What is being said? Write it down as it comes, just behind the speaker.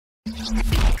Hi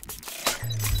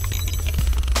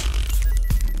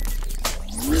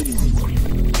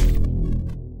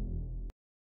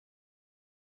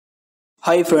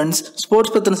friends,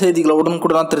 sports பத்தின செய்திகளை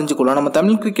உடனுக்குடன் தெரிஞ்சுக்கலாம். நம்ம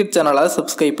தமிழ் கிரிக்கெட் சேனலை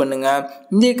சப்ஸ்கிரைப் பண்ணுங்க.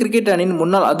 இந்திய கிரிக்கெட் அணியின்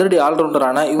முன்னாள் அதிரடி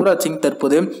ஆல்ரவுண்டரான யுவராஜ் சிங்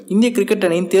தற்போது இந்திய கிரிக்கெட்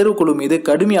அணியின் தேர்வுக்குழு மீது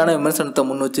கடுமையான விமர்சனத்தை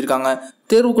முன் வச்சிருக்காங்க.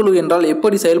 தேர்வுக்குழு என்றால்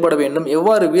எப்படி செயல்பட வேண்டும்,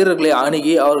 எவ்வாறு வீரர்களை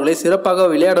அணுகி அவர்களை சிறப்பாக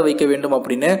விளையாட வைக்க வேண்டும்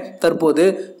அப்படின்னு தற்போது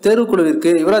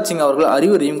தேர்வுக்குழுவிற்கு யுவராஜ் சிங் அவர்கள்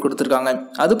அறிவுரையும் கொடுத்திருக்காங்க.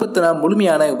 அது பத்தின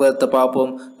முழுமையான விவரத்தை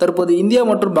பார்ப்போம். தற்போது இந்தியா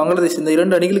மற்றும் பங்களாதேஷ் இந்த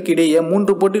இரண்டு அணிகளுக்கு இடையே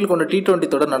 3 போட்டிகள் கொண்ட T20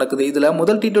 தொடர் நடக்குது. இதுல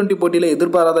முதல் T20 போட்டியில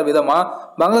எதிர்பாராத விதமா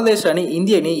பங்களாதேஷ் அணி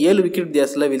இந்திய அணி 7 விக்கெட்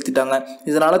வித்தியாசத்துல வீழ்த்திட்டாங்க.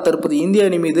 இதனால தற்போது இந்திய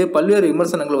அணி மீது பல்வேறு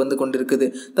விமர்சனங்கள் வந்து கொண்டிருக்குது.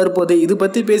 தற்போது இது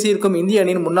பற்றி பேசியிருக்கும் இந்திய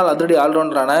அணியின் முன்னாள் அதிரடி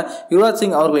ஆல்ரவுண்டரான யுவராஜ்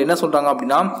சிங் அவர்கள் என்ன சொல்றாங்க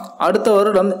அப்படின்னா, அடுத்த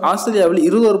வருடம் ஆஸ்திரேலியாவில்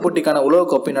 21 போட்டிக்கான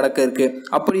உலகக்கோப்பை நடக்க இருக்கு.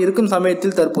 அப்படி இருக்கும்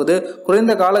சமயத்தில் தற்போது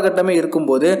குறைந்த காலகட்டமே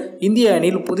இருக்கும்போது இந்திய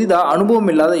அணியில் புதிதாக அனுபவம்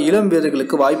இல்லாத இளம்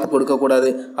வீரர்களுக்கு வாய்ப்பு கொடுக்க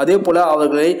கூடாது. அதே போல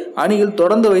அவர்களை அணியில்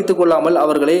தொடர்ந்து வைத்துக் கொள்ளாமல்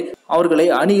அவர்களை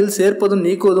அணியில் சேர்ப்பதும்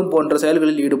நீக்குவதும் போன்ற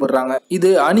செயல்களில் ஈடுபடுறாங்க. இது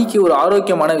அணிக்கு ஒரு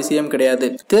ஆரோக்கியமான விஷயம் கிடையாது.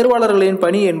 தேர்வாளர்களின்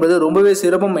பணி என்பது ரொம்பவே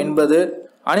சிரமம் என்பது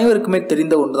அனைவருக்குமே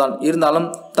தெரிந்த ஒன்றுதான். இருந்தாலும்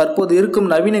தற்போது இருக்கும்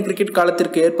நவீன கிரிக்கெட்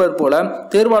காலத்திற்கு ஏற்பது போல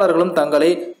தேர்வாளர்களும்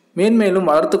தங்களை மேன்மேலும்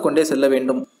வளர்த்து கொண்டே செல்ல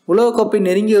வேண்டும். உலகக்கோப்பை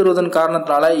நெருங்கி வருவதன்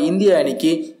காரணத்தினால இந்திய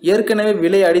அணிக்கு ஏற்கனவே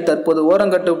விளையாடி தற்போது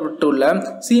ஓரங்கட்டப்பட்டுள்ள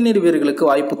சீனியர் வீரர்களுக்கு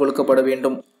வாய்ப்பு கொடுக்கப்பட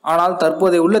வேண்டும். ஆனால்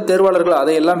தற்போதைய உள்ள தேர்வாளர்கள்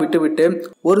அதையெல்லாம் விட்டுவிட்டு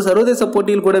ஒரு சர்வதேச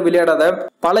போட்டியில் கூட விளையாடாத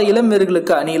பல இளம்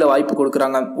வீரர்களுக்கு அணியில வாய்ப்பு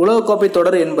கொடுக்குறாங்க. உலகக்கோப்பை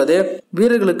தொடர் என்பது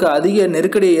வீரர்களுக்கு அதிக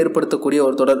நெருக்கடியை ஏற்படுத்தக்கூடிய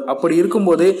ஒரு தொடர். அப்படி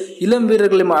இருக்கும்போது இளம்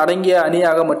வீரர்களும் அடங்கிய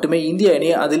அணியாக மட்டுமே இந்திய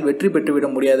அணி அதில் வெற்றி பெற்றுவிட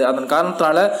முடியாது. அதன்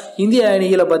காரணத்தினால இந்திய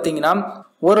அணியில பார்த்தீங்கன்னா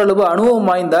ஓரளவு அனுபவம்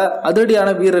வாய்ந்த அதிரடியான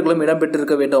வீரர்களும்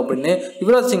இடம்பெற்றிருக்க வேண்டும் அப்படின்னு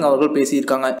யுவராஜ் சிங் அவர்கள்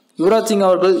பேசியிருக்காங்க. யுவராஜ் சிங்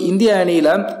அவர்கள் இந்திய அணியில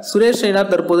சுரேஷ் ரெய்னா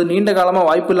தற்போது நீண்ட காலமா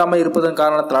வாய்ப்பு இல்லாமல் இருப்பதன்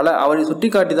காரணத்தினால அவரை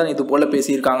சுட்டிக்காட்டி தான் இது போல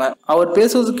பேசியிருக்காங்க. அவர்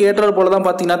பேசுவதற்கு ஏற்றது போலதான்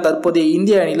பாத்தீங்கன்னா தற்போதைய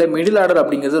இந்திய அணியில மிடில் ஆர்டர்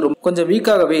அப்படிங்கிறது கொஞ்சம்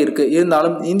வீக்காகவே இருக்கு.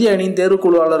 இருந்தாலும் இந்திய அணியின்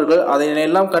தேர்வுக்குழுவாளர்கள்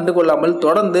அதையெல்லாம் கண்டுகொள்ளாமல்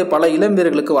தொடர்ந்து பல இளம்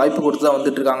வீரர்களுக்கு வாய்ப்பு கொடுத்து தான்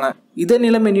வந்துட்டு இருக்காங்க. இதே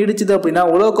நிலைமை நீடிச்சது அப்படின்னா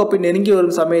உலகக்கோப்பை நெருங்கி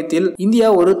வரும் சமயத்தில் இந்தியா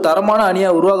ஒரு தரமான அணியா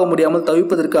உருவாக முடியாமல்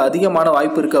தவிப்பதற்கு அதிகமான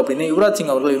வாய்ப்பு இருக்கு அப்படின்னு யுவராஜ்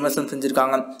சிங் அவர்கள் விமர்சனம்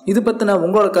செஞ்சிருக்காங்க. இது பத்தின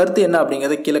உங்களோட கருத்து என்ன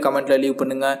அப்படிங்கறத கீழே கமெண்ட்ல லீவ்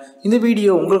பண்ணுங்க. இந்த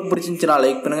வீடியோ உங்களுக்கு பிடிச்சிருந்துச்சுன்னா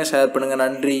லைக் பண்ணுங்க, ஷேர் பண்ணுங்க.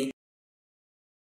 நன்றி.